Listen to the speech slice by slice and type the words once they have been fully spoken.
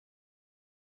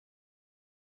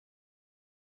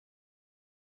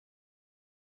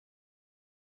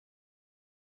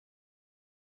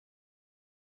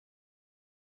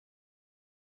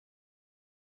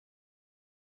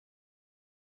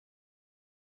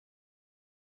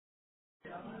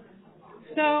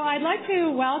So I'd like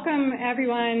to welcome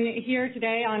everyone here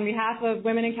today on behalf of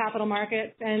Women in Capital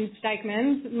Markets and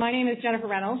Stikeman's. My name is Jennifer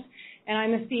Reynolds, and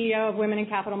I'm the CEO of Women in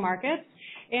Capital Markets.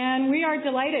 And we are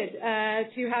delighted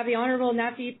to have the Honourable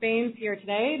Navdeep Bains here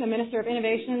today, the Minister of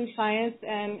Innovation, Science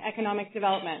and Economic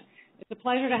Development. It's a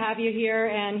pleasure to have you here,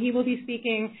 and he will be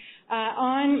speaking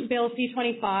on Bill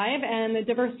C-25 and the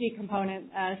diversity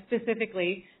component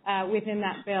specifically within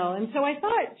that bill. And so I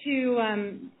thought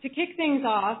to kick things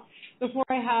off, before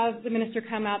I have the Minister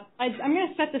come up, I'm going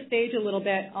to set the stage a little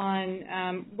bit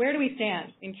on where do we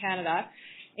stand in Canada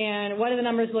and what do the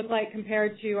numbers look like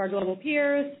compared to our global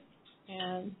peers,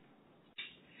 and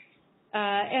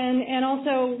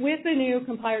also with the new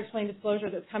Comply or Explain disclosure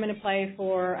that's come into play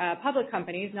for public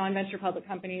companies, non-venture public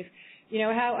companies, you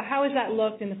know, how has that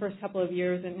looked in the first couple of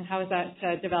years and how has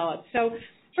that developed? So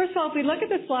first of all, if we look at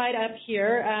the slide up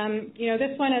here, you know,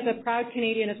 this one as a proud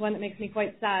Canadian is one that makes me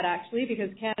quite sad actually, because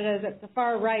Canada is at the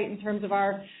far right in terms of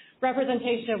our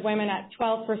representation of women at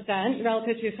 12%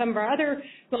 relative to some of our other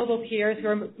global peers who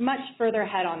are much further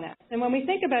ahead on this. And when we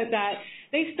think about that,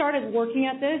 they started working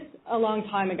at this a long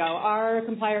time ago. Our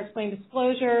Comply or Explain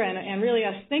disclosure and really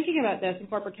us thinking about this in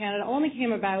corporate Canada only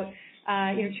came about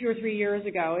 2 or 3 years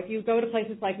ago. If you go to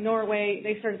places like Norway,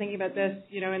 they started thinking about this,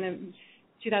 you know, in the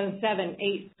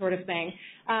 2007-8 sort of thing.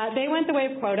 They went the way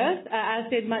of quotas, as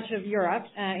did much of Europe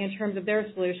in terms of their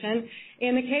solution.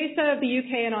 In the case of the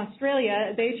UK and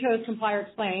Australia, they chose Comply or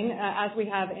Explain, as we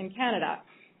have in Canada.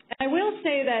 And I will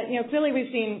say that, you know, clearly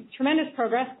we've seen tremendous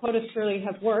progress. Quotas clearly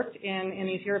have worked in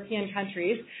these European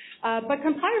countries. But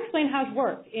Comply or Explain has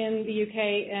worked in the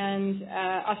UK and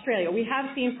Australia. We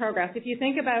have seen progress. If you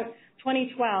think about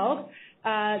 2012,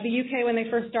 the UK, when they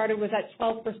first started, was at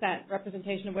 12%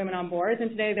 representation of women on boards, and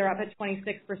today they're up at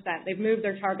 26%. They've moved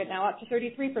their target now up to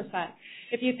 33%.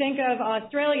 If you think of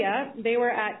Australia, they were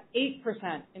at 8%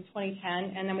 in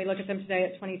 2010, and then we look at them today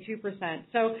at 22%.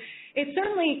 So it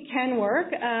certainly can work,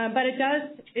 but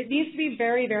it needs to be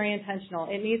very, very intentional.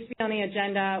 It needs to be on the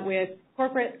agenda with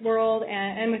corporate world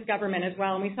and with government as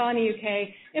well. And we saw in the UK,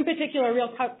 in particular, a real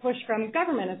push from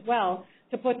government as well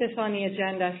to put this on the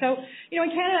agenda. So, you know, in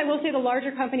Canada, I will say the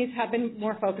larger companies have been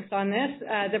more focused on this.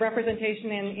 The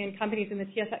representation in companies in the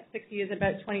TSX 60 is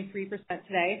about 23%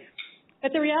 today.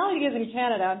 But the reality is in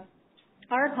Canada,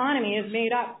 our economy is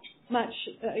made up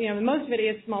most of it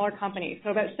is smaller companies. So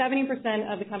about 70%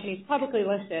 of the companies publicly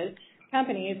listed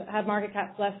companies have market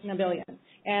caps less than $1 billion.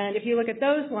 And if you look at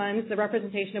those ones, the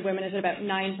representation of women is at about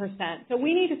 9%. So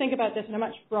we need to think about this in a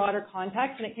much broader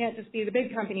context, and it can't just be the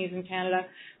big companies in Canada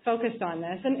focused on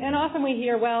this. And often we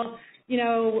hear, well, you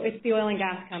know, it's the oil and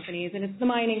gas companies and it's the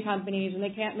mining companies and they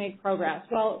can't make progress.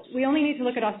 Well, we only need to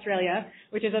look at Australia,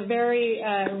 which is a very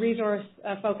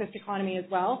resource-focused economy as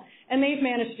well, and they've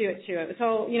managed to do it too.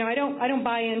 So, you know, I don't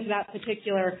buy into that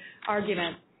particular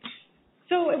argument.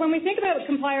 So when we think about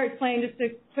Comply or Explain, just to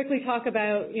quickly talk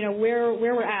about, you know, where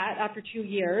we're at after 2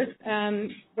 years,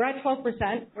 we're at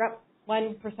 12%. We're up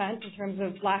 1% in terms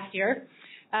of last year.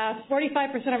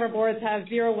 45% of our boards have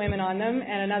 0 women on them,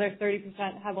 and another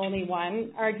 30% have only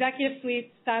 1. Our executive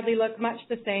suites sadly look much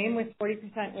the same, with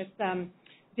 40% with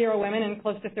 0 women and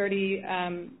close to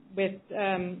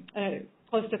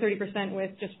 30%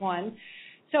 with just 1.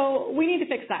 So we need to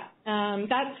fix that.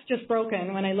 That's just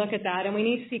broken when I look at that, and we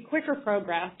need to see quicker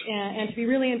progress and to be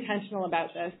really intentional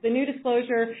about this. The new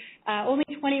disclosure, only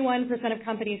 21% of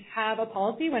companies have a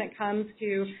policy when it comes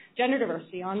to gender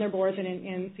diversity on their boards and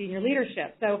in senior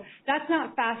leadership. So that's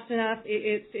not fast enough.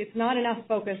 It's not enough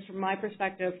focus from my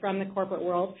perspective from the corporate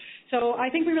world. So I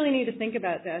think we really need to think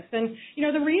about this. And, you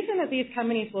know, the reason that these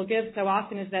companies will give so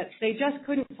often is that they just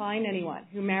couldn't find anyone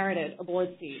who merited a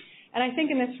board seat. And I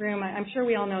think in this room, I'm sure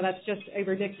we all know that's just a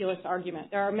ridiculous argument.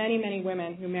 There are many, many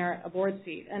women who merit a board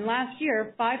seat. And last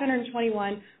year,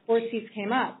 521 board seats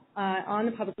came up on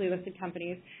the publicly listed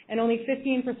companies, and only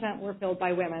 15% were filled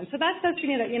by women. So that says to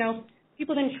me that, you know,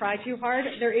 people didn't try too hard.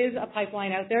 There is a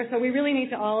pipeline out there. So we really need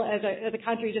to all, as a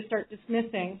country, just start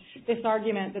dismissing this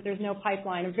argument that there's no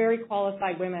pipeline of very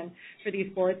qualified women for these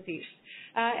board seats.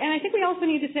 And I think we also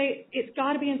need to say it's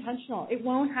got to be intentional. It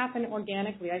won't happen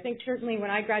organically. I think certainly when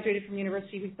I graduated from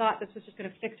university, we thought this was just going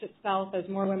to fix itself as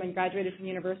more women graduated from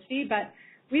university. But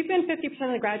we've been 50%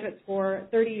 of the graduates for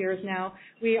 30 years now.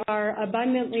 We are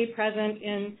abundantly present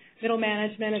in middle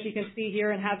management, as you can see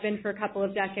here, and have been for a couple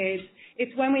of decades.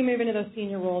 It's when we move into those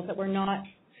senior roles that we're not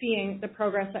seeing the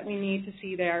progress that we need to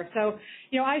see there. So,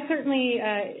 you know, I certainly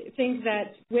think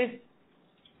that with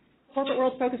corporate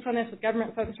world focused on this, with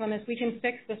government focused on this, we can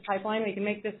fix this pipeline. We can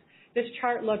make this this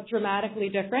chart look dramatically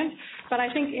different. But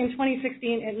I think in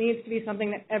 2016, it needs to be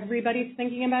something that everybody's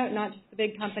thinking about, not just the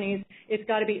big companies. It's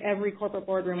got to be every corporate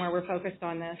boardroom where we're focused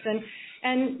on this.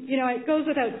 And you know, it goes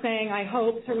without saying, I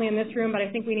hope, certainly in this room, but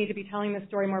I think we need to be telling this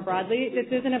story more broadly. This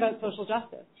isn't about social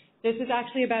justice. This is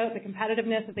actually about the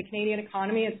competitiveness of the Canadian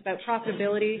economy. It's about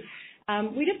profitability.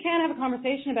 We just can't have a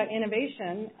conversation about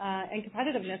innovation and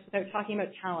competitiveness without talking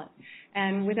about talent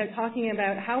and without talking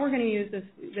about how we're going to use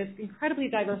this incredibly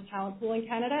diverse talent pool in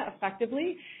Canada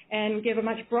effectively and give a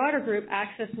much broader group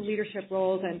access to leadership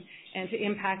roles and to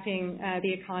impacting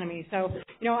the economy. So,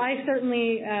 you know, I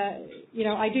certainly, you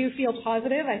know, I do feel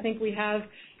positive. I think we have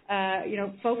you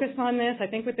know, focus on this. I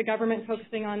think with the government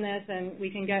focusing on this, and we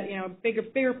can get, you know, bigger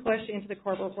push into the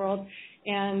corporate world.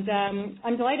 And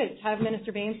I'm delighted to have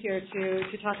Minister Bains here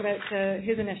to talk about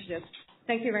his initiatives.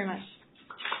 Thank you very much.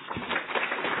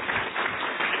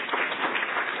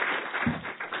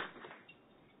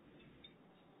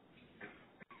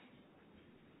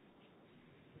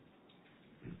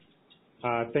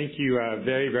 Thank you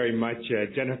very, very much,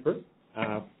 Jennifer,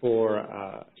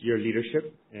 for your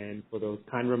leadership and for those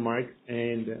kind remarks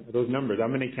and those numbers.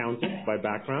 I'm an accountant by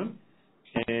background,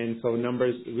 and so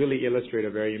numbers really illustrate a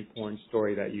very important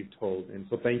story that you've told. And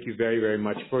so thank you very, very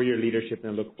much for your leadership,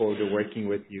 and I look forward to working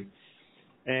with you.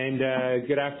 And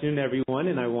good afternoon, everyone,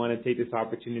 and I want to take this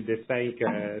opportunity to thank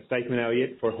Stikeman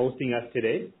Elliott for hosting us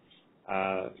today.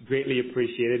 Greatly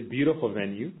appreciated. Beautiful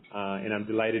venue, and I'm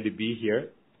delighted to be here.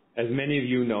 As many of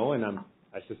you know, and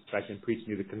I suspect I'm preaching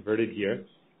to the converted here,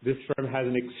 this firm has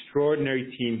an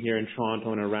extraordinary team here in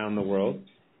Toronto and around the world.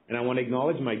 And I want to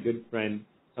acknowledge my good friend,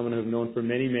 someone I've known for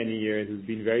many, many years, who's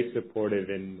been very supportive,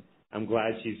 and I'm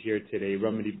glad she's here today,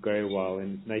 Ramandeep Bains,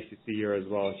 and it's nice to see her as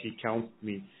well. She counseled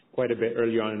me quite a bit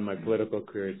early on in my political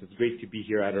career, so it's great to be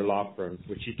here at her law firm,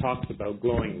 which she talks about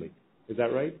glowingly. Is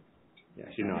that right? Yeah,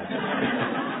 she nods.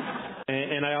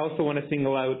 And I also want to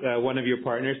single out one of your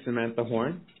partners, Samantha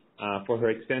Horn, for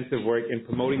her extensive work in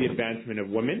promoting the advancement of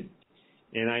women.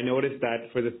 And I noticed that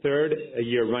for the third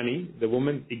year running, the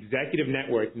Women's Executive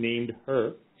Network named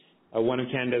her one of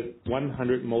Canada's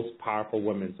 100 most powerful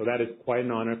women. So that is quite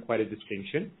an honor, quite a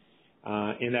distinction,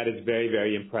 and that is very,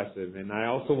 very impressive. And I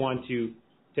also want to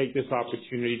take this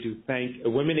opportunity to thank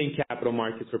Women in Capital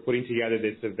Markets for putting together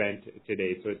this event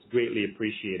today. So it's greatly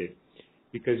appreciated,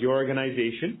 because your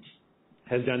organization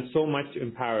has done so much to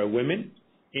empower women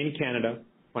in Canada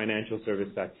financial service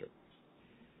sector.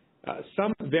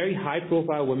 Some very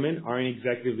high-profile women are in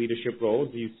executive leadership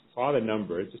roles. You saw the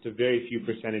numbers, just a very few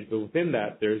percentage, but within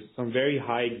that, there's some very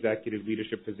high executive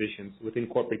leadership positions within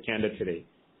corporate Canada today.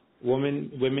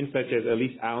 Women such as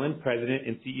Elise Allen, President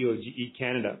and CEO of GE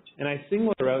Canada. And I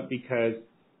single her out because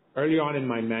early on in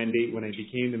my mandate, when I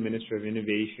became the Minister of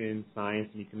Innovation, Science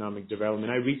and Economic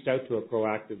Development, I reached out to her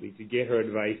proactively to get her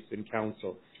advice and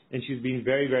counsel. And she's been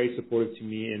very, very supportive to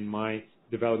me in my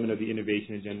development of the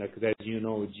innovation agenda, because as you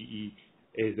know, GE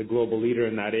is a global leader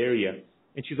in that area.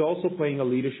 And she's also playing a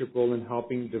leadership role in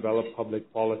helping develop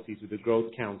public policies with the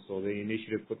Growth Council, the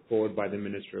initiative put forward by the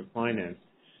Minister of Finance.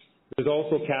 There's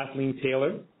also Kathleen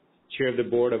Taylor, Chair of the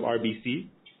Board of RBC,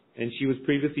 and she was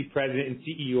previously President and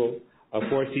CEO of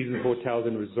Four Seasons Hotels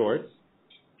and Resorts.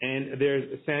 And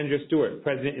there's Sandra Stewart,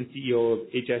 President and CEO of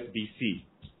HSBC.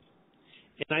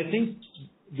 And I think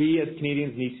we as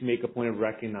Canadians need to make a point of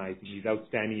recognizing these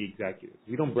outstanding executives.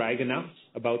 We don't brag enough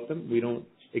about them. We don't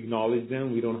acknowledge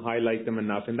them. We don't highlight them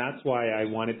enough. And that's why I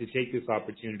wanted to take this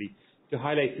opportunity to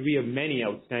highlight three of many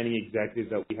outstanding executives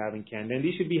that we have in Canada. And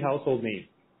these should be household names.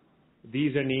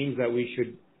 These are names that we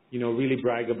should, you know, really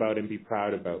brag about and be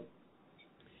proud about.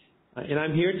 And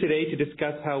I'm here today to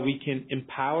discuss how we can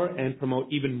empower and promote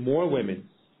even more women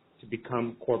to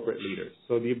become corporate leaders.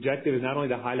 So the objective is not only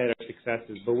to highlight our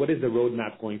successes, but what is the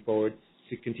roadmap going forward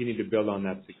to continue to build on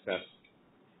that success.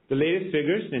 The latest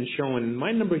figures, and shown,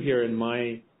 my number here in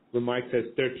my remarks says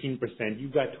 13%.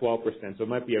 You've got 12%, so it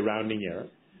might be a rounding error.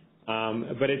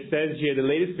 But it says here the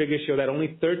latest figures show that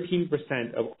only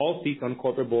 13% of all seats on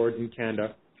corporate boards in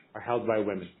Canada are held by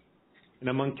women. And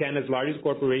among Canada's largest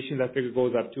corporations, that figure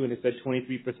goes up to, and it said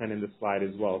 23% in the slide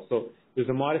as well. So there's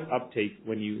a modest uptake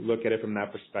when you look at it from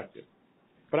that perspective.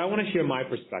 But I want to share my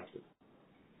perspective.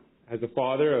 As a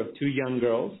father of two young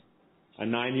girls, a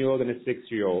 9-year-old and a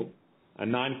 6-year-old, a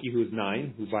Nanki who's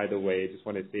 9, who, by the way, I just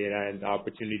want to say I had the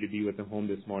opportunity to be with them home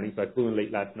this morning. So I flew in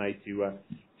late last night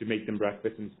to make them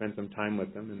breakfast and spend some time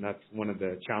with them. And that's one of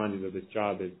the challenges of this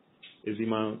job is the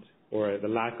amount or the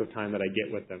lack of time that I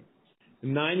get with them. The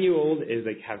 9-year-old is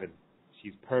like heaven.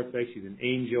 She's perfect. She's an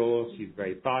angel. She's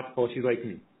very thoughtful. She's like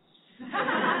me.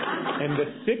 And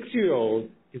the 6-year-old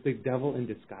is the devil in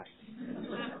disguise.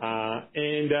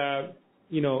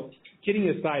 Kidding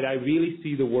aside, I really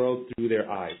see the world through their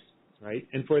eyes, right?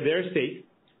 And for their sake,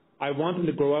 I want them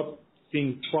to grow up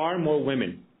seeing far more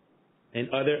women and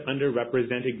other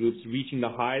underrepresented groups reaching the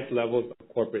highest levels of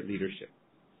corporate leadership.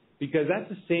 Because that's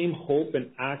the same hope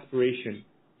and aspiration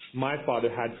my father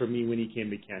had for me when he came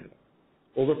to Canada.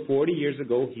 Over 40 years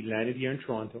ago, he landed here in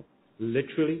Toronto,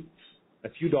 literally a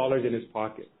few dollars in his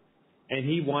pocket. And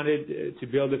he wanted to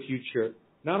build a future,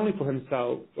 not only for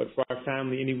himself, but for our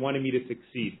family, and he wanted me to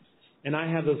succeed. And I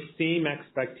have those same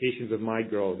expectations of my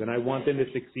girls, and I want them to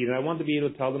succeed, and I want to be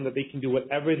able to tell them that they can do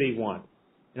whatever they want.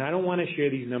 And I don't want to share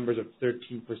these numbers of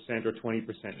 13% or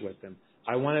 20% with them.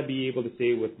 I want to be able to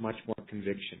say it with much more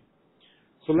conviction.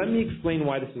 So let me explain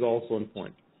why this is also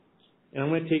important. And I'm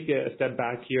going to take a step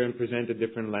back here and present a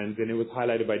different lens, and it was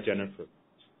highlighted by Jennifer.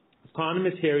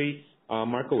 Economist Harry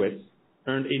Markowitz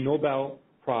earned a Nobel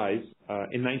Prize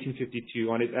in 1952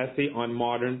 on his essay on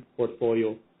modern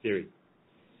portfolio theory.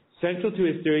 Central to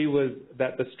his theory was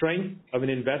that the strength of an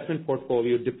investment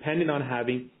portfolio depended on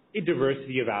having a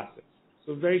diversity of assets.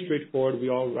 So very straightforward. We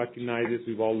all recognize this.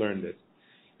 We've all learned this.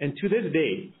 And to this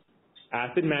day,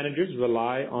 asset managers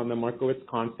rely on the Markowitz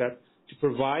concept to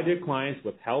provide their clients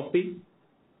with healthy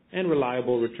and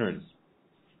reliable returns.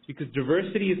 Because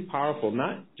diversity is powerful,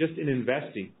 not just in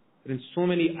investing, but in so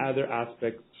many other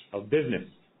aspects of business.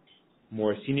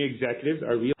 More senior executives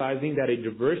are realizing that a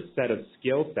diverse set of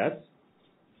skill sets,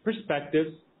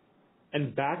 perspectives,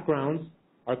 and backgrounds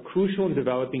are crucial in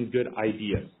developing good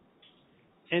ideas.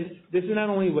 And this is not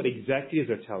only what executives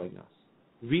are telling us.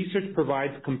 Research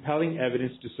provides compelling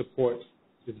evidence to support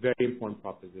this very important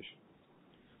proposition.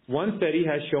 One study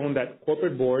has shown that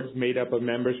corporate boards made up of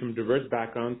members from diverse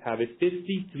backgrounds have a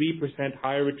 53%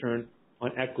 higher return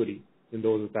on equity than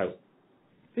those without.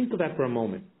 Think of that for a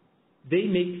moment. They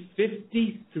make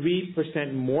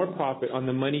 53% more profit on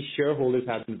the money shareholders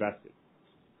have invested.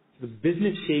 The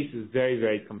business case is very,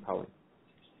 very compelling.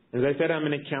 As I said, I'm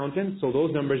an accountant, so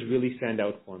those numbers really stand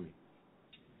out for me.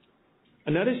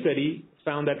 Another study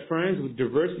found that firms with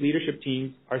diverse leadership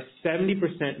teams are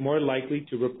 70% more likely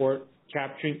to report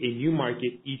capturing a new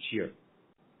market each year.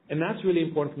 And that's really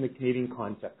important from the Canadian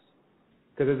context.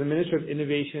 Because as the Minister of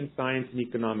Innovation, Science and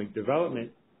Economic Development,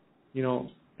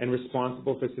 and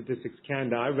responsible for Statistics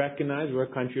Canada, I recognize we're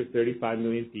a country of 35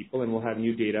 million people, and we'll have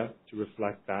new data to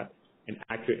reflect that, and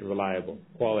accurate and reliable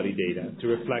quality data to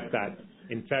reflect that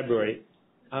in February.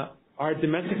 Our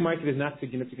domestic market is not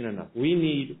significant enough. We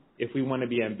need, if we want to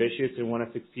be ambitious and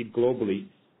want to succeed globally,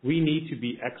 we need to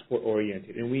be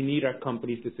export-oriented, and we need our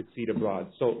companies to succeed abroad.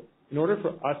 So in order for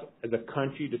us as a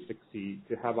country to succeed,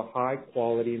 to have a high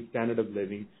quality and standard of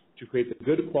living, to create the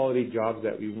good quality jobs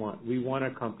that we want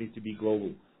our companies to be global,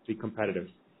 to be competitive.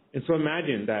 And so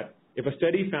imagine that if a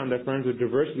study found that firms with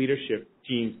diverse leadership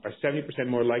teams are 70%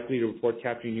 more likely to report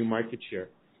capturing new market share,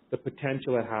 the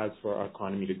potential it has for our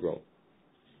economy to grow.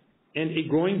 And a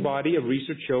growing body of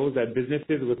research shows that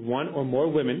businesses with one or more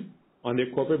women on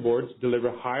their corporate boards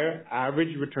deliver higher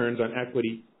average returns on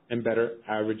equity and better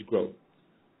average growth.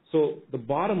 So the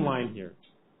bottom line here,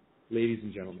 ladies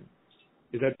and gentlemen,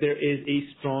 is that there is a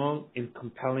strong and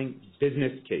compelling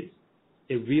business case.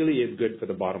 It really is good for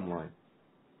the bottom line.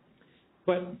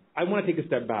 But I want to take a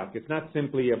step back. It's not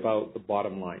simply about the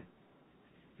bottom line.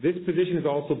 This position is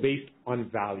also based on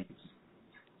values.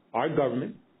 Our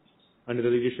government, under the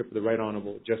leadership of the Right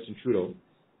Honourable Justin Trudeau,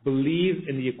 believes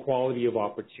in the equality of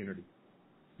opportunity.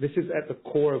 This is at the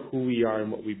core of who we are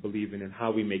and what we believe in and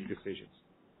how we make decisions.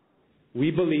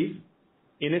 We believe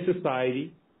in a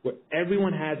society where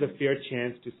everyone has a fair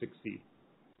chance to succeed.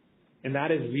 And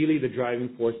that is really the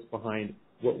driving force behind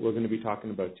what we're going to be talking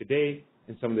about today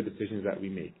and some of the decisions that we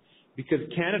make. Because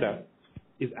Canada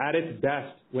is at its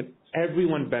best when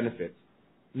everyone benefits,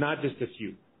 not just a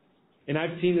few. And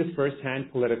I've seen this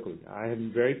firsthand politically. I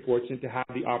am very fortunate to have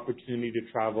the opportunity to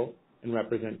travel and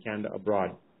represent Canada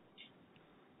abroad.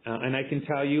 And I can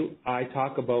tell you, I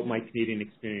talk about my Canadian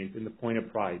experience in the point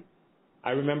of pride.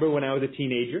 I remember when I was a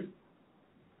teenager,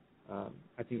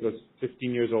 I think I was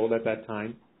 15 years old at that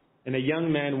time, and a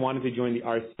young man wanted to join the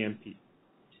RCMP,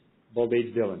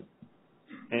 Bold-Age Dillon.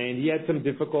 And he had some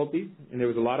difficulties, and there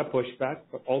was a lot of pushback,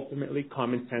 but ultimately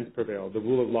common sense prevailed. The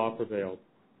rule of law prevailed.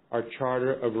 Our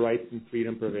Charter of Rights and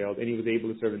Freedom prevailed, and he was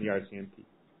able to serve in the RCMP.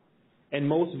 And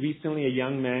most recently, a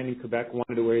young man in Quebec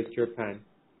wanted to wear his kirpan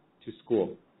to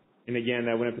school. And again,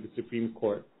 that went up to the Supreme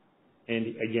Court.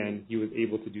 And again, he was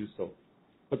able to do so.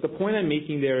 But the point I'm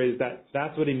making there is that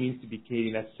that's what it means to be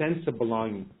Canadian. That sense of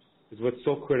belonging is what's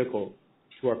so critical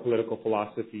to our political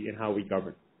philosophy and how we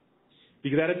govern.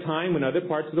 Because at a time when other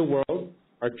parts of the world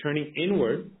are turning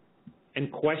inward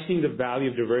and questioning the value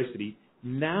of diversity,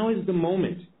 now is the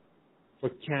moment for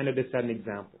Canada to set an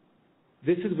example.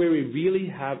 This is where we really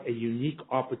have a unique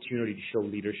opportunity to show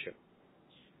leadership.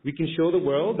 We can show the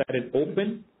world that an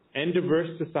open and diverse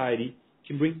society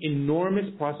can bring enormous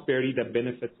prosperity that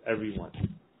benefits everyone.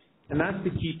 And that's the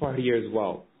key part here as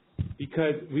well,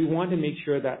 because we want to make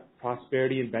sure that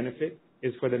prosperity and benefit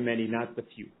is for the many, not the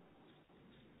few.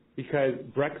 Because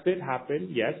Brexit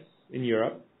happened, yes, in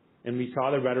Europe, and we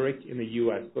saw the rhetoric in the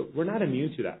U.S., but we're not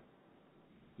immune to that.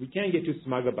 We can't get too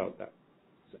smug about that.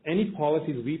 So any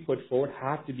policies we put forward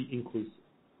have to be inclusive,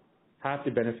 have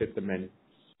to benefit the many.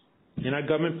 And our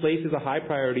government places a high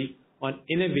priority on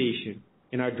innovation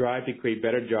in our drive to create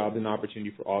better jobs and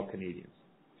opportunity for all Canadians.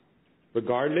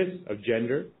 Regardless of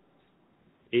gender,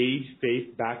 age,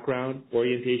 faith, background,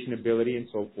 orientation, ability, and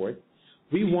so forth,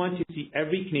 we want to see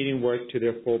every Canadian work to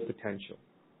their full potential.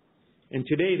 And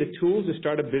today, the tools to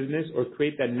start a business or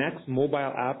create that next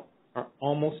mobile app are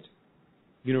almost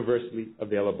universally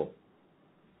available.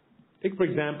 Take, for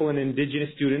example, an Indigenous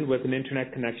student with an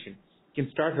internet connection can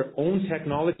start her own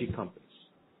technology company.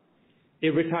 A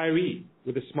retiree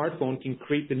with a smartphone can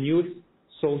create the newest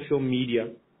social media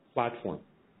platform.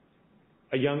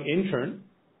 A young intern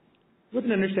with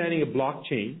an understanding of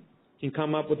blockchain can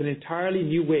come up with an entirely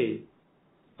new way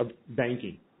of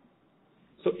banking.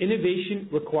 So innovation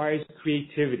requires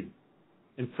creativity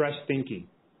and fresh thinking.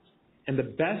 And the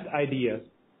best ideas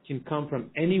can come from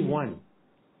anyone,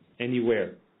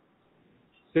 anywhere.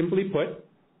 Simply put,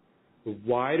 the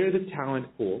wider the talent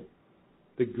pool,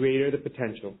 the greater the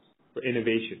potential for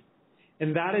innovation.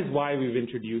 And that is why we've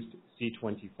introduced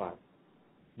C-25.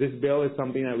 This bill is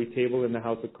something that we tabled in the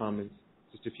House of Commons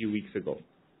just a few weeks ago.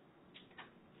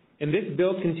 And this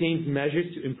bill contains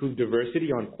measures to improve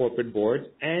diversity on corporate boards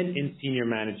and in senior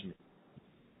management.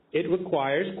 It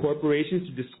requires corporations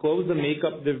to disclose the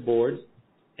makeup of their boards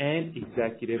and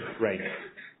executive ranks.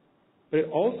 But it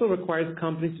also requires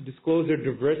companies to disclose their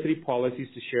diversity policies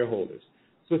to shareholders.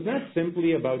 So it's not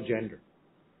simply about gender.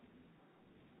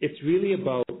 It's really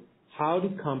about how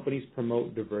do companies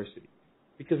promote diversity.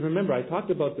 Because remember, I talked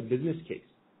about the business case.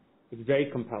 It's very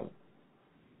compelling.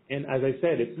 And as I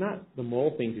said, it's not the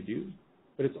moral thing to do,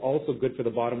 but it's also good for the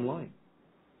bottom line.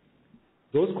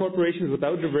 Those corporations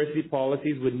without diversity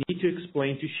policies would need to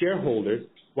explain to shareholders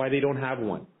why they don't have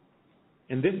one.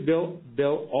 And this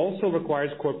bill also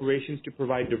requires corporations to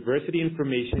provide diversity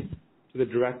information to the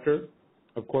Director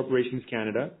of Corporations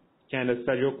Canada, Canada's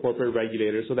federal corporate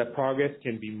regulator, so that progress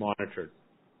can be monitored.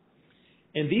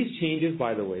 And these changes,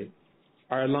 by the way,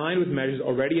 are aligned with measures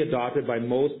already adopted by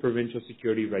most provincial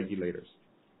security regulators.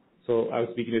 So I was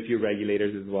speaking to a few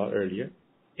regulators as well earlier.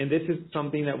 And this is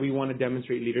something that we want to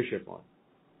demonstrate leadership on.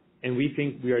 And we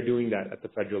think we are doing that at the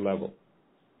federal level.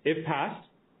 If passed,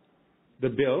 the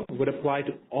bill would apply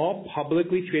to all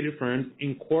publicly traded firms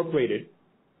incorporated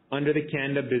under the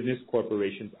Canada Business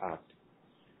Corporations Act,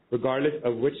 regardless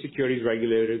of which securities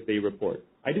regulators they report.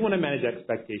 I do want to manage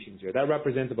expectations here. That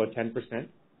represents about 10%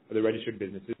 of the registered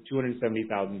businesses,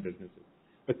 270,000 businesses.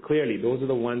 But clearly, those are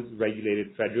the ones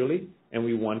regulated federally, and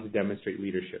we want to demonstrate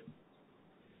leadership.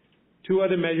 Two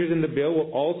other measures in the bill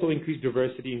will also increase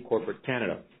diversity in corporate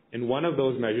Canada. And one of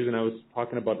those measures, and I was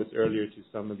talking about this earlier to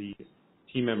some of the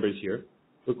team members here,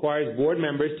 requires board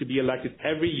members to be elected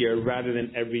every year rather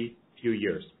than every few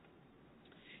years.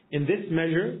 And this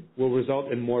measure will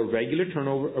result in more regular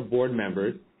turnover of board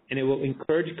members, and it will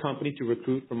encourage companies to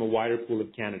recruit from a wider pool of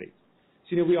candidates.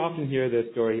 So, we often hear this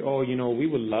story, we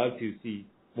would love to see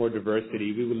more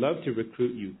diversity. We would love to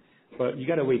recruit you, but you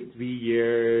got to wait 3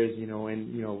 years,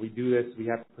 and, we do this. We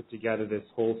have to put together this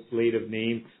whole slate of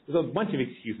names. There's a bunch of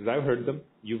excuses. I've heard them.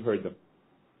 You've heard them.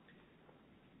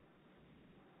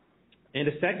 And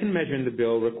a second measure in the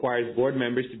bill requires board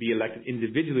members to be elected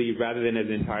individually rather than as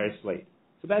an entire slate.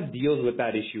 So that deals with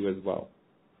that issue as well.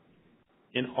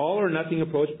 An all-or-nothing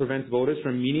approach prevents voters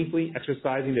from meaningfully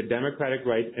exercising their democratic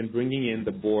rights and bringing in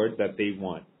the board that they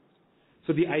want.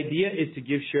 So the idea is to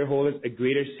give shareholders a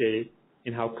greater say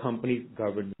in how companies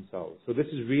govern themselves. So this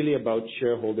is really about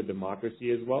shareholder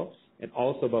democracy as well, and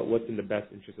also about what's in the best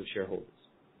interest of shareholders.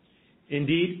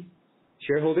 Indeed,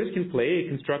 shareholders can play a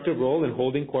constructive role in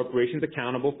holding corporations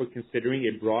accountable for considering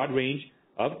a broad range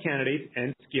of candidates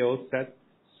and skill sets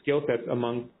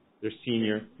among their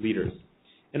senior leaders.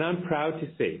 And I'm proud to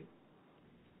say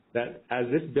that as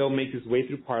this bill makes its way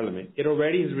through Parliament, it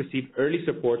already has received early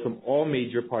support from all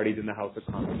major parties in the House of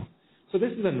Commons. So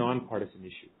this is a nonpartisan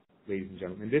issue, ladies and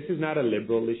gentlemen. This is not a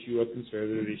liberal issue, a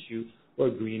conservative issue, or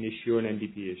a green issue, or an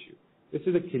NDP issue. This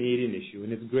is a Canadian issue,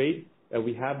 and it's great that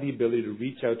we have the ability to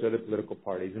reach out to other political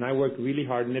parties. And I worked really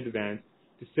hard in advance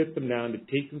to sit them down, to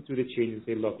take them through the change and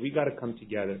say, look, we got to come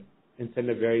together and send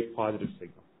a very positive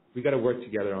signal. We got to work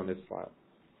together on this file.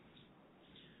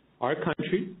 Our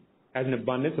country has an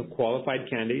abundance of qualified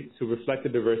candidates who reflect the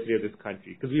diversity of this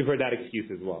country, because we've heard that excuse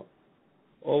as well.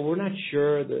 Oh, we're not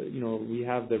sure that, we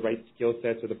have the right skill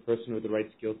sets or the person with the right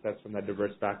skill sets from that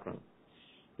diverse background.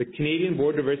 The Canadian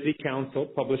Board Diversity Council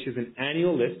publishes an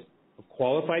annual list of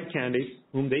qualified candidates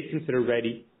whom they consider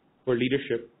ready for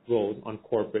leadership roles on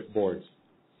corporate boards.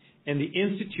 And the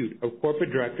Institute of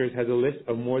Corporate Directors has a list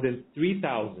of more than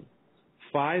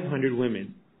 3,500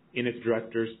 women in its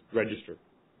directors register.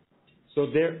 So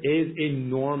there is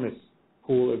enormous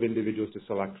pool of individuals to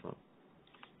select from.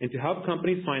 And to help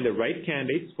companies find the right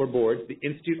candidates for boards, the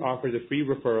Institute offers a free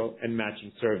referral and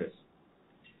matching service.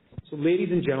 So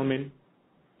ladies and gentlemen,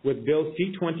 with Bill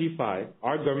C-25,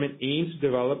 our government aims to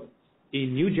develop a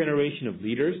new generation of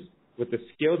leaders with the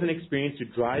skills and experience to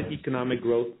drive economic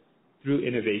growth through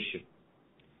innovation.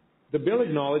 The bill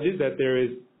acknowledges that there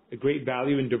is a great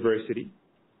value in diversity.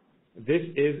 This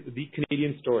is the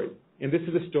Canadian story. And this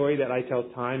is a story that I tell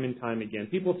time and time again.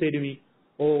 People say to me,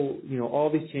 oh,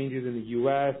 all these changes in the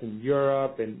U.S. and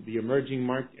Europe and the emerging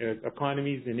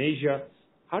economies in Asia,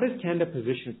 how does Canada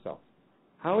position itself?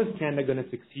 How is Canada going to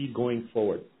succeed going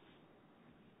forward?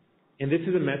 And this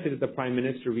is a message that the Prime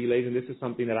Minister relays, and this is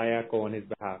something that I echo on his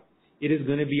behalf. It is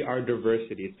going to be our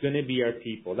diversity. It's going to be our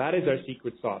people. That is our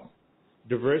secret sauce.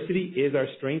 Diversity is our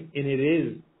strength, and it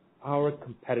is our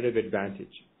competitive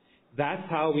advantage. That's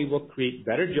how we will create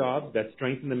better jobs that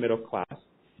strengthen the middle class.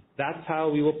 That's how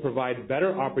we will provide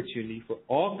better opportunity for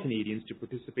all Canadians to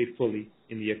participate fully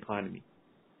in the economy.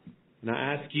 And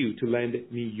I ask you to lend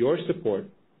me your support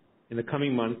in the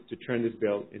coming months to turn this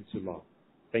bill into law.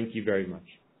 Thank you very much.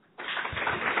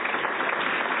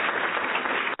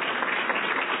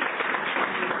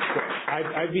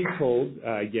 I've been told,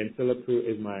 again, Philip, who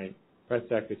is my press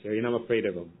secretary, and I'm afraid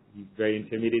of him. He's a very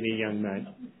intimidating young man,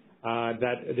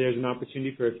 that there's an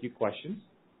opportunity for a few questions.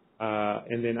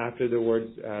 And then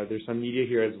afterwards, there's some media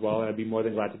here as well, and I'd be more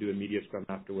than glad to do a media scrum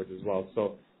afterwards as well.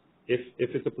 So if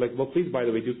it's applicable, please, by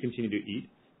the way, do continue to eat.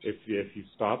 If you've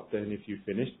stopped and if you've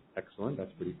finished, excellent,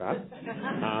 that's pretty fast.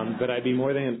 But I'd be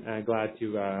more than glad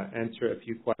to answer a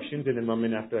few questions, and then 1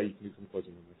 minute after that, you can do some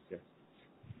closing remarks. Yes.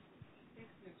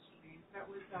 Thanks, Mr. Bains. That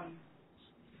was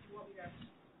what we got.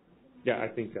 Yeah, I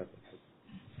think that's it.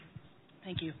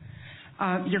 Thank you.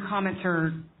 Your comments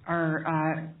are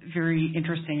very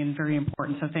interesting and very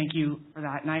important, so thank you for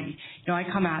that. And I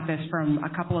come at this from a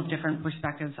couple of different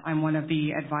perspectives. I'm one of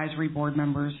the advisory board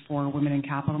members for Women in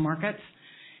Capital Markets,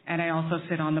 and I also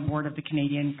sit on the board of the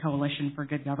Canadian Coalition for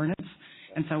Good Governance.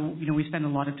 And so, we spend a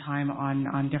lot of time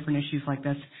on different issues like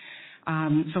this.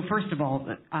 So first of all,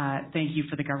 thank you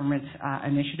for the government's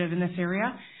initiative in this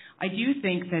area. I do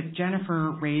think that Jennifer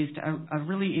raised a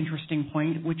really interesting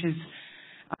point, which is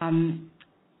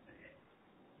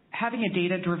having a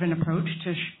data-driven approach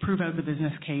to prove out the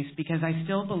business case, because I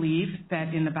still believe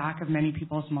that in the back of many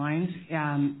people's minds,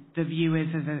 the view is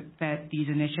that these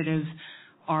initiatives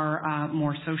are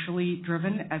more socially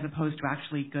driven as opposed to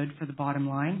actually good for the bottom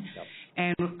line. Yep.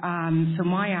 And so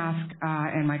my ask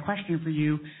and my question for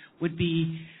you would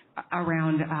be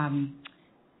around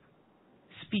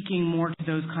speaking more to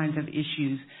those kinds of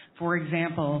issues. For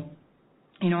example,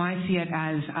 I see it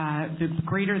as the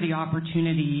greater the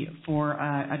opportunity for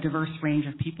a diverse range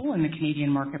of people in the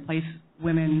Canadian marketplace,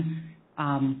 women,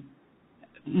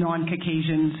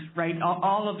 non-Caucasians, right?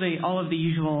 All of the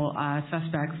usual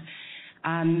suspects.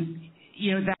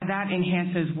 That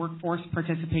enhances workforce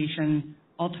participation.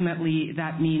 Ultimately,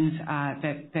 that means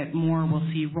that more will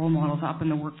see role models up in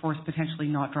the workforce, potentially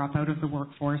not drop out of the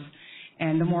workforce.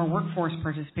 And the more workforce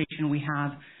participation we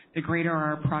have, the greater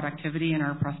our productivity and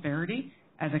our prosperity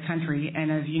as a country.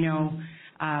 And as you know,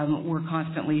 we're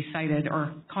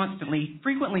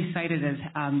frequently cited as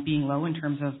being low in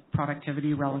terms of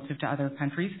productivity relative to other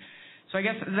countries. So I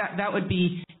guess that would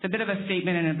be, it's a bit of a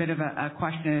statement and a bit of a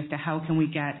question as to how can we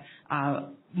get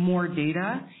more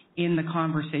data in the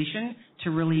conversation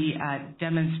to really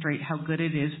demonstrate how good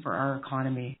it is for our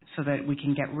economy, so that we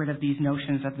can get rid of these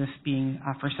notions of this being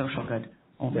for social good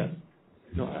only. Yeah.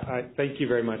 No, I thank you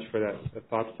very much for that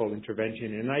thoughtful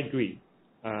intervention, and I agree.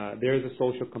 There is a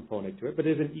social component to it, but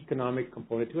there's an economic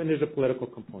component to it, and there's a political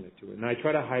component to it. And I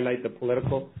try to highlight the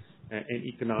political and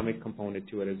economic component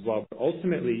to it as well. But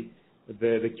ultimately,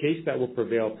 the case that will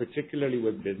prevail, particularly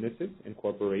with businesses and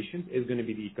corporations, is going to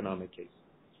be the economic case.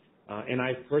 And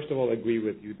I, first of all, agree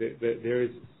with you that there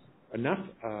is enough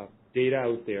data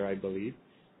out there, I believe,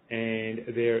 and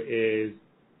there is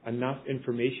enough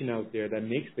information out there that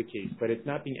makes the case, but it's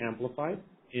not being amplified,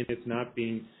 and it's not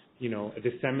being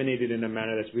disseminated in a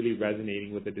manner that's really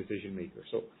resonating with the decision maker.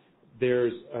 So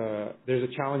there's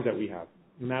a challenge that we have.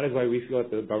 And that is why we feel at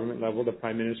the government level, the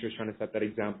Prime Minister is trying to set that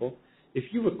example. If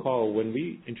you recall, when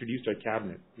we introduced our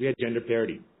cabinet, we had gender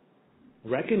parity.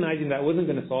 Recognizing that wasn't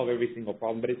going to solve every single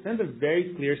problem, but it sends a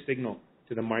very clear signal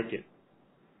to the market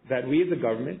that we as a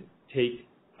government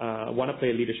want to play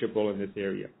a leadership role in this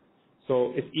area.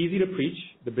 So it's easy to preach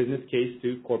the business case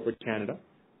to corporate Canada,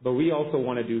 but we also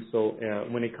want to do so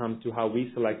when it comes to how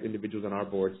we select individuals on our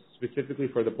boards, specifically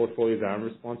for the portfolios that I'm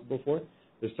responsible for.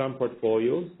 There's some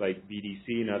portfolios like BDC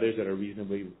and others that are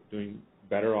reasonably doing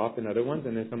better off than other ones,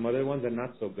 and there's some other ones that are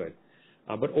not so good.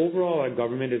 But overall, our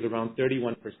government is around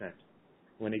 31%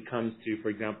 when it comes to, for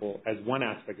example, as one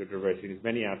aspect of diversity. There's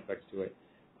many aspects to it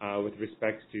with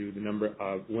respect to the number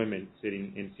of women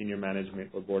sitting in senior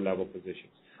management or board level positions.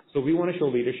 So we want to show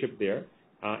leadership there.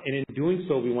 And in doing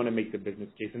so, we want to make the business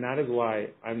case. And that is why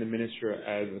I'm the minister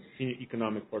as a senior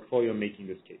economic portfolio making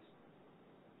this case.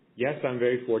 Yes, I'm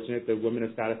very fortunate that Women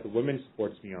of Status of Women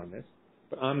supports me on this,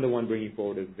 but I'm the one bringing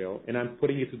forward this bill, and I'm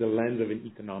putting it through the lens of an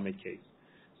economic case.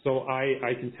 So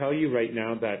I can tell you right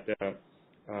now that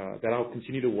I'll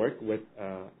continue to work with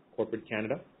corporate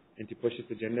Canada and to push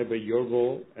this agenda, but your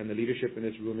role and the leadership in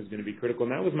this room is going to be critical.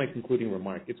 And that was my concluding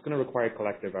remark. It's going to require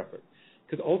collective effort.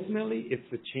 Because ultimately, it's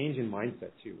a change in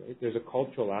mindset too, right? There's a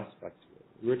cultural aspect to it.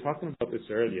 We were talking about this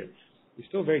earlier. You're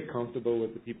still very comfortable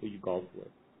with the people you golf with,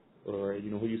 or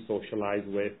who you socialize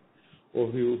with, or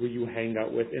who you hang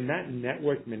out with. And that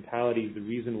network mentality is the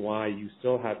reason why you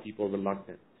still have people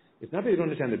reluctant. It's not that they don't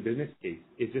understand the business case.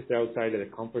 It's just they're outside of their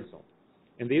comfort zone.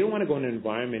 And they don't want to go in an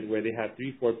environment where they have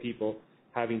 3-4 people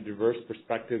having diverse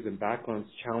perspectives and backgrounds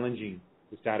challenging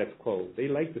the status quo. They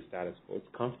like the status quo. It's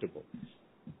comfortable.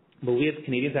 But we as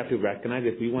Canadians have to recognize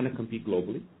if we want to compete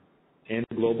globally, and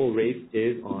the global race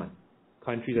is on.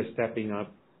 Countries are stepping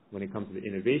up when it comes to the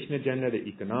innovation agenda, the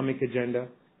economic agenda.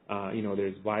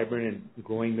 There's vibrant and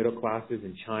growing middle classes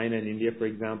in China and India, for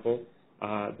example,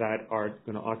 that are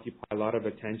going to occupy a lot of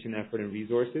attention, effort, and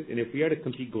resources. And if we are to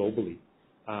compete globally,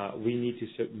 we need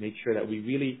to make sure that we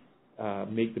really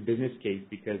make the business case,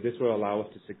 because this will allow us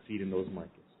to succeed in those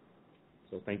markets.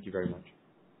 So thank you very much.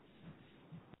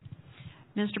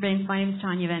 Mr. Bains, my name is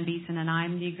Tanya Van Beesen, and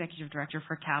I'm the Executive Director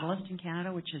for Catalyst in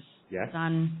Canada, which has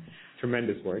done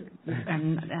tremendous work.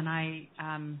 and I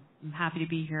am happy to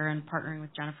be here and partnering with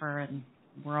Jennifer, and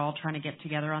we're all trying to get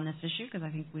together on this issue because I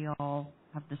think we all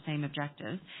have the same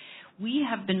objective. We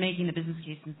have been making the business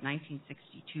case since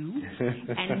 1962,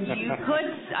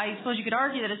 and I suppose you could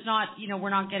argue that it's not, we're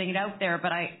not getting it out there,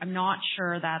 but I'm not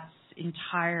sure that's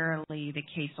entirely the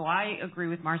case. So I agree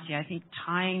with Marcia. I think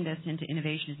tying this into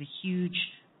innovation is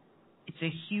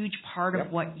a huge part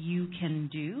of what you can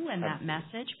do, and that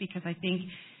message, because I think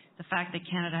the fact that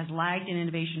Canada has lagged in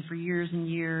innovation for years and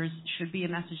years should be a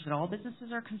message that all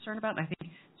businesses are concerned about. And I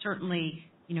think certainly,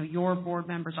 your board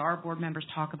members, our board members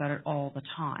talk about it all the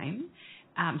time.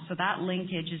 So that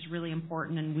linkage is really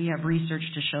important, and we have research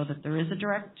to show that there is a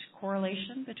direct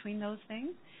correlation between those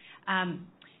things.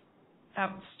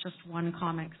 That was just one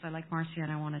comment because I like Marcia and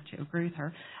I wanted to agree with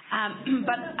her.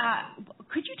 But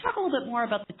could you talk a little bit more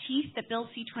about the teeth that Bill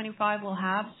C-25 will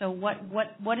have? So what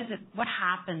is it? What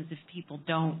happens if people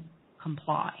don't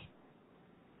comply?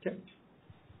 Okay.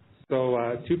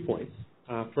 So 2 points.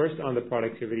 First, on the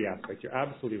productivity aspect, you're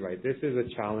absolutely right. This is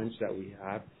a challenge that we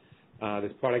have.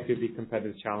 This productivity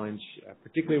competitive challenge,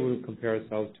 particularly when we compare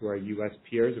ourselves to our U.S.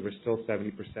 peers, we're still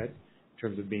 70% in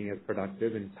terms of being as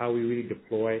productive, and it's how we really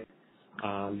deploy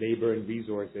labor and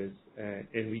resources,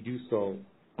 and we do so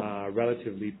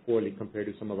relatively poorly compared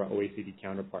to some of our OECD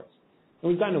counterparts.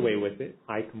 And we've gotten away with it.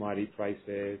 High commodity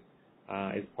prices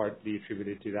is partly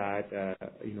attributed to that.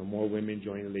 More women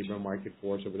joining the labor market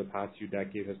force over the past few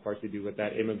decades has partly to do with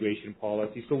that. Immigration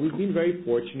policy. So we've been very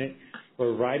fortunate for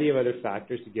a variety of other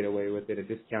factors to get away with it, a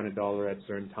discounted dollar at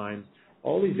certain times.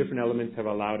 All these different elements have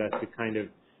allowed us to kind of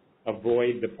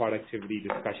avoid the productivity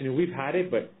discussion. And we've had it,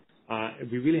 but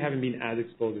we really haven't been as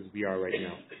exposed as we are right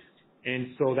now.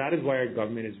 And so that is why our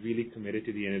government is really committed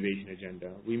to the innovation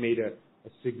agenda. We made a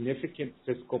significant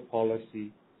fiscal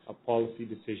policy, a policy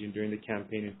decision during the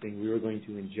campaign and saying we were going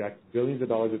to inject billions of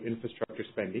dollars of infrastructure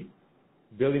spending,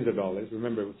 billions of dollars.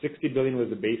 Remember, $60 billion was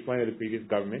the baseline of the previous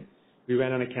government. We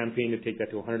ran on a campaign to take that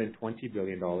to $120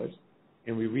 billion.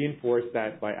 And we reinforced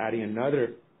that by adding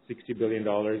another $60 billion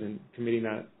and committing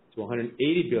that to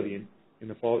 $180 billion in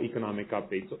the fall economic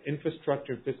update. So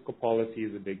infrastructure and fiscal policy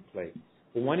is a big play.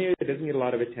 But one area that doesn't get a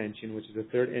lot of attention, which is the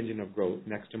third engine of growth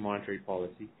next to monetary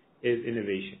policy, is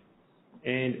innovation.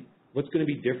 And what's going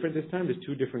to be different this time, there's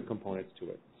 2 different components to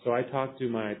it. So I talked to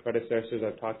my predecessors,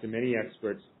 I've talked to many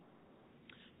experts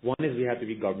One is we have to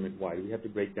be government-wide. We have to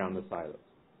break down the silos.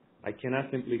 I cannot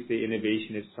simply say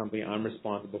innovation is something I'm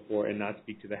responsible for and not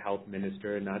speak to the health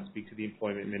minister, and not speak to the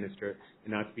employment minister,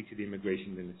 and not speak to the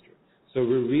immigration minister. So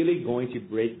we're really going to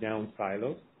break down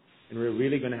silos, and we're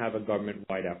really going to have a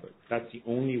government-wide effort. That's the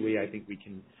only way I think we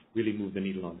can really move the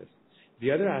needle on this. The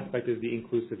other aspect is the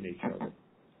inclusive nature of it.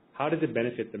 How does it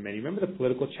benefit the many? Remember the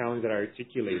political challenge that I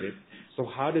articulated. So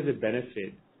how does it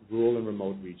benefit rural and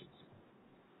remote regions?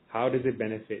 How does it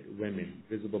benefit women,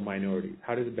 visible minorities?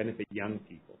 How does it benefit young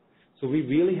people? So we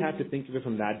really have to think of it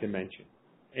from that dimension.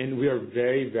 And we are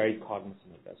very, very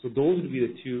cognizant of that. So those would be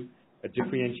the two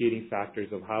differentiating factors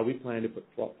of how we plan to put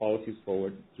policies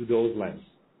forward through those lenses.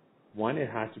 One, it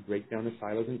has to break down the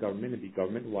silos in government and be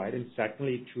government-wide. And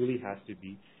secondly, it truly has to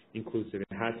be inclusive.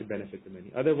 It has to benefit the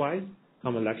many. Otherwise,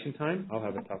 come election time, I'll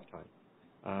have a tough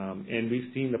time. And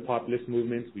we've seen the populist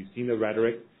movements, we've seen the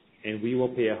rhetoric, and we will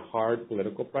pay a hard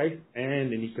political price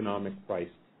and an economic price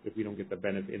if we don't get the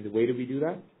benefit. And the way that we do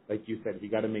that, like you said, we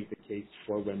got to make the case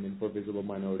for women, for visible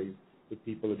minorities, with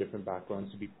people of different backgrounds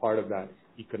to be part of that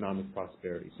economic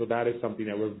prosperity. So that is something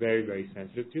that we're very, very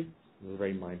sensitive to and we're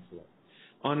very mindful of.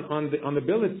 On the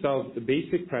bill itself, the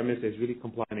basic premise is really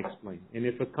comply and explain. And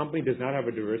if a company does not have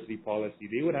a diversity policy,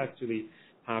 they would actually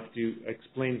have to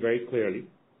explain very clearly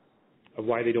of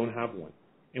why they don't have one.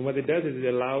 And what it does is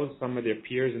it allows some of their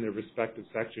peers in their respective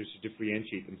sectors to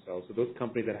differentiate themselves. So those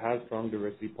companies that have strong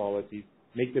diversity policies,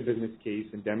 make the business case,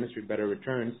 and demonstrate better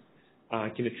returns,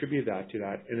 can attribute that to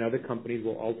that. And other companies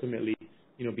will ultimately,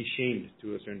 be shamed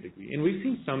to a certain degree. And we've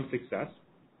seen some success.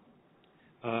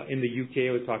 In the UK,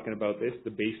 I was talking about this.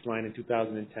 The baseline in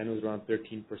 2010 was around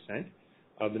 13%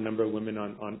 of the number of women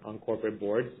on corporate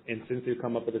boards. And since they've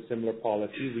come up with a similar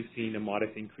policy, we've seen a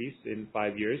modest increase in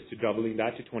 5 years to doubling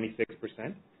that to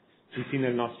 26%. We've seen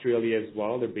that in Australia as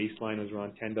well. Their baseline was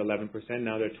around 10 to 11%.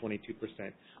 Now they're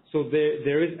 22%. So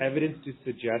there is evidence to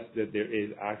suggest that there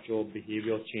is actual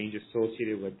behavioral change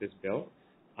associated with this bill,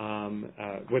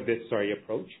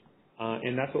 approach.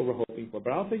 And that's what we're hoping for.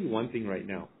 But I'll tell you one thing right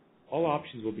now. All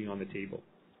options will be on the table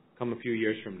come a few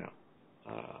years from now.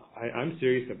 I'm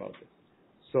serious about this.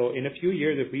 So in a few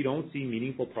years, if we don't see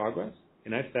meaningful progress,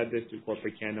 and I've said this to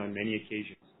Corporate Canada on many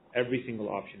occasions, every single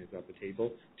option is at the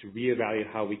table to reevaluate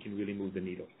how we can really move the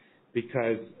needle.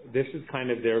 Because this is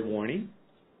kind of their warning.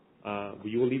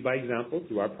 We will lead by example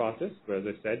through our process, where, as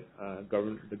I said,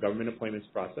 the government appointments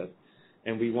process.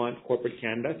 And we want Corporate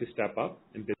Canada to step up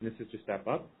and businesses to step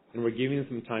up. And we're giving them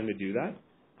some time to do that.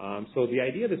 So the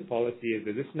idea of this policy is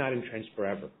that this is not entrenched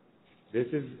forever. This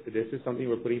is something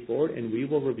we're putting forward, and we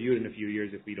will review it in a few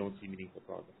years if we don't see meaningful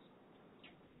progress.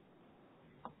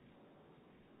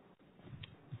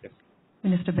 Yes.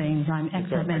 Minister Bains, I'm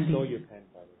ex-MD. I stole your pen,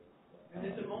 by the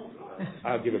way.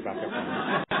 I'll give it back.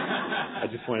 I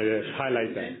just wanted to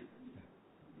highlight that.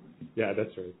 Yeah,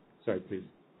 that's right. Sorry, please.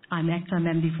 I'm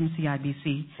ex-MD from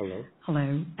CIBC. Hello.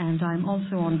 Hello. And I'm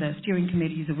also on the steering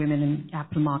committees of Women in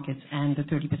Capital Markets and the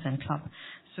 30% Club.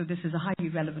 So this is a highly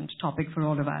relevant topic for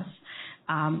all of us.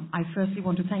 I firstly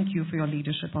want to thank you for your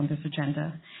leadership on this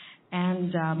agenda.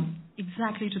 And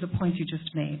exactly to the point you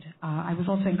just made, I was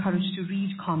also encouraged to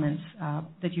read comments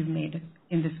that you've made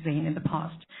in this vein in the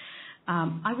past.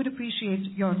 I would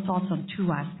appreciate your thoughts on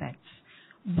two aspects.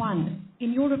 One,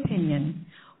 in your opinion,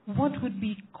 what would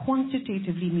be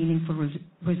quantitatively meaningful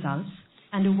results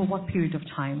and over what period of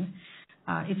time?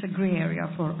 It's a gray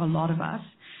area for a lot of us.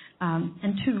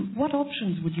 And two, what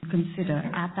options would you consider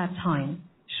at that time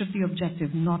should the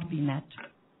objective not be met?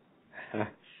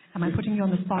 Am I putting you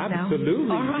on the spot now? Absolutely.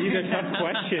 Right. These are tough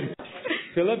questions.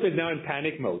 Philip is now in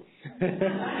panic mode.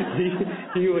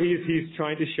 He's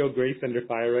trying to show grace under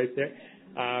fire right there.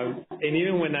 And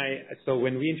even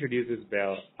when we introduced this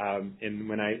bill, and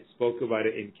when I spoke about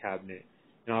it in cabinet,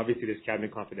 and obviously there's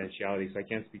cabinet confidentiality, so I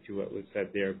can't speak to what was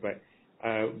said there, but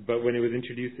when it was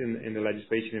introduced in the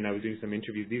legislation and I was doing some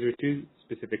interviews, these were two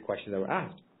specific questions that were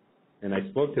asked, and I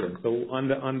spoke to them. So on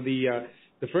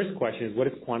the first question is, what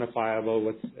is quantifiable?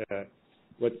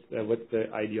 What's the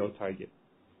ideal target?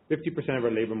 50% of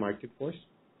our labor market force,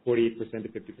 48% to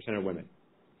 50% are women.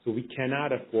 So we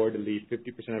cannot afford to leave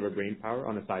 50% of our brain power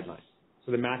on the sidelines.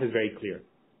 So the math is very clear.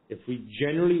 If we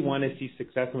generally want to see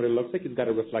success and what it looks like, it's got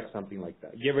to reflect something like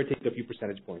that. Give or take a few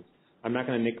percentage points. I'm not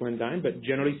going to nickel and dime, but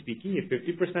generally speaking, if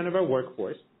 50% of our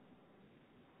workforce,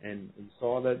 and you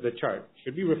saw the chart,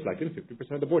 should be reflected in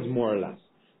 50% of the boards, more or less,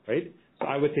 right? So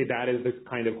I would say that is the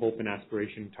kind of hope and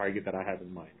aspiration target that I have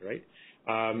in mind, right?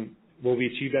 Will we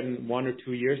achieve that in 1 or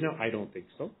 2 years now? I don't think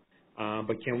so.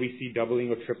 But can we see doubling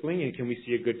or tripling, and can we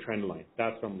see a good trend line?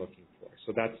 That's what I'm looking for.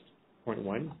 So that's point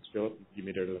one. Philip, you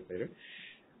made it a little later.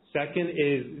 Second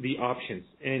is the options,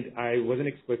 and I wasn't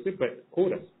explicit, but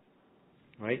quotas,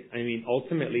 right? I mean,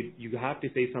 ultimately, you have to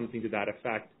say something to that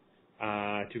effect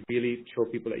to really show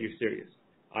people that you're serious.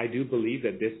 I do believe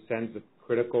that this sends a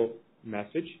critical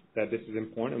message that this is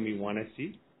important and we want to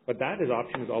see, but that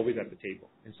option is always at the table.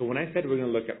 And so when I said we're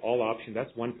going to look at all options,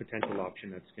 that's one potential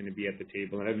option that's going to be at the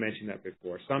table, and I've mentioned that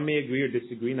before. Some may agree or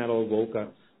disagree, and that'll evoke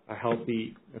a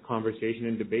healthy conversation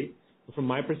and debate. But from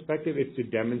my perspective, it's to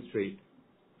demonstrate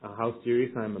how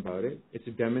serious I am about it. It's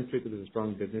to demonstrate that there's a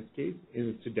strong business case,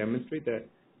 and it's to demonstrate that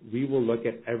we will look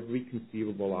at every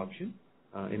conceivable option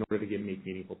in order to make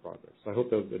meaningful progress. So I hope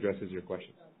that addresses your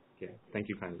question. Okay, thank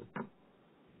you kindly.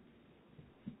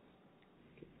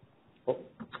 Oh.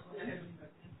 Thank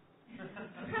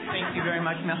you very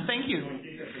much, Mel. Thank you.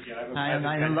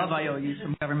 I love IOUs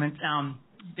from government,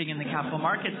 being in the capital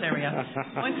markets area.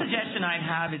 One suggestion I'd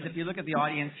have is if you look at the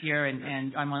audience here,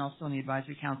 and I'm also on the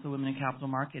Advisory Council of Women in Capital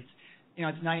Markets,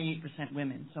 it's 98%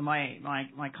 women. So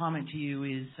my comment to you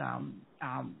is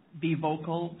be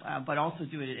vocal, but also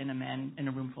do it in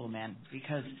a room full of men,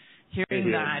 because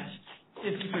hearing that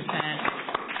 50%.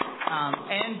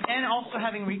 And also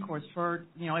having recourse for,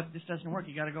 if this doesn't work,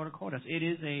 you got to go to quotas. It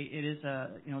is a.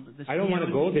 I don't want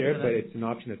to go there, but it's an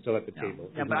option that's still at the table.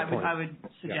 Yeah, but I would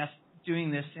suggest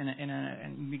doing this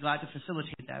and be glad to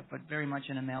facilitate that, but very much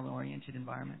in a male-oriented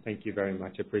environment. Thank you very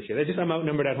much. I appreciate it. I'm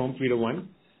outnumbered at home 3-1,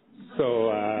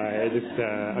 so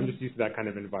I'm just used to that kind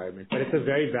of environment. But it's a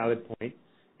very valid point,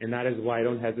 and that is why I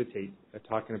don't hesitate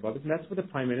talking about this. And that's why the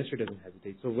Prime Minister doesn't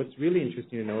hesitate. So what's really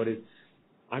interesting to note is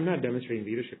I'm not demonstrating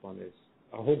leadership on this.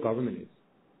 Our whole government is.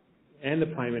 And the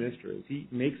Prime Minister is. He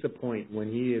makes a point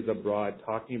when he is abroad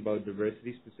talking about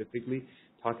diversity specifically,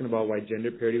 talking about why gender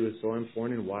parity was so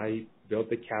important and why he built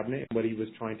the cabinet and what he was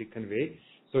trying to convey.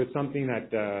 So it's something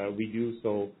that we do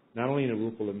so not only in a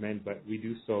room full of men, but we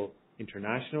do so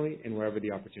internationally and wherever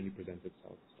the opportunity presents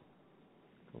itself.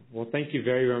 Cool. Well, thank you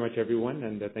very, very much, everyone,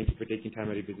 and thank you for taking time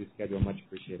out of your busy schedule. Much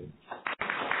appreciated.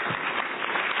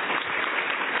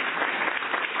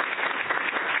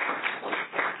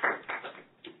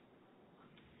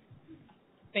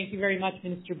 Thank you very much,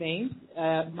 Minister Bains.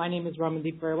 My name is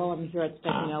Ramandeep Bains. I'm here at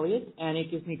Stephanie Elliott, and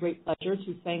it gives me great pleasure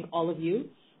to thank all of you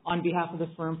on behalf of the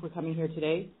firm for coming here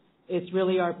today. It's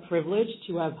really our privilege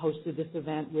to have hosted this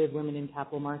event with Women in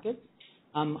Capital Markets.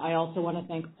 I also want to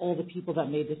thank all the people that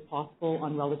made this possible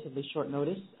on relatively short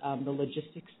notice. The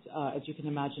logistics, as you can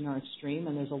imagine, are extreme,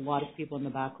 and there's a lot of people in the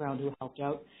background who helped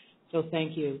out. So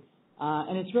thank you.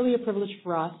 And it's really a privilege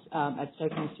for us at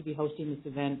Stipends to be hosting this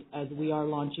event as we are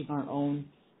launching our own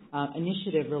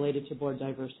initiative related to board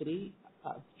diversity.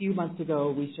 A few months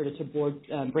ago, we started to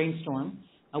brainstorm.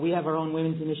 We have our own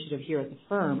women's initiative here at the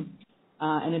firm,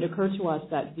 and it occurred to us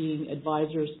that being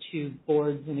advisors to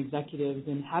boards and executives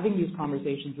and having these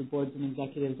conversations with boards and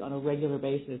executives on a regular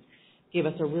basis gave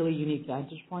us a really unique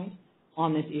vantage point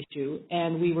on this issue,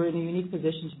 and we were in a unique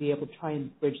position to be able to try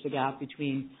and bridge the gap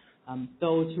between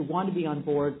those who want to be on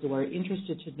boards, who are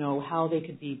interested to know how they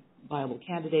could be viable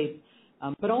candidates,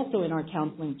 but also in our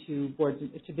counseling to boards,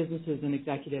 to businesses and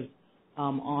executives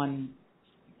on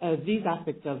these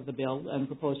aspects of the bill and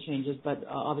proposed changes, but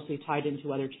obviously tied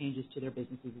into other changes to their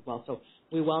businesses as well. So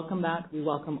we welcome that. We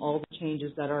welcome all the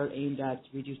changes that are aimed at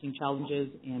reducing challenges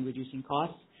and reducing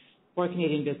costs for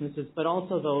Canadian businesses, but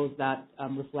also those that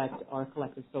reflect our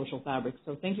collective social fabric.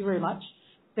 So thank you very much.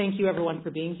 Thank you, everyone,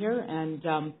 for being here, and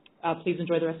please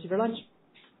enjoy the rest of your lunch.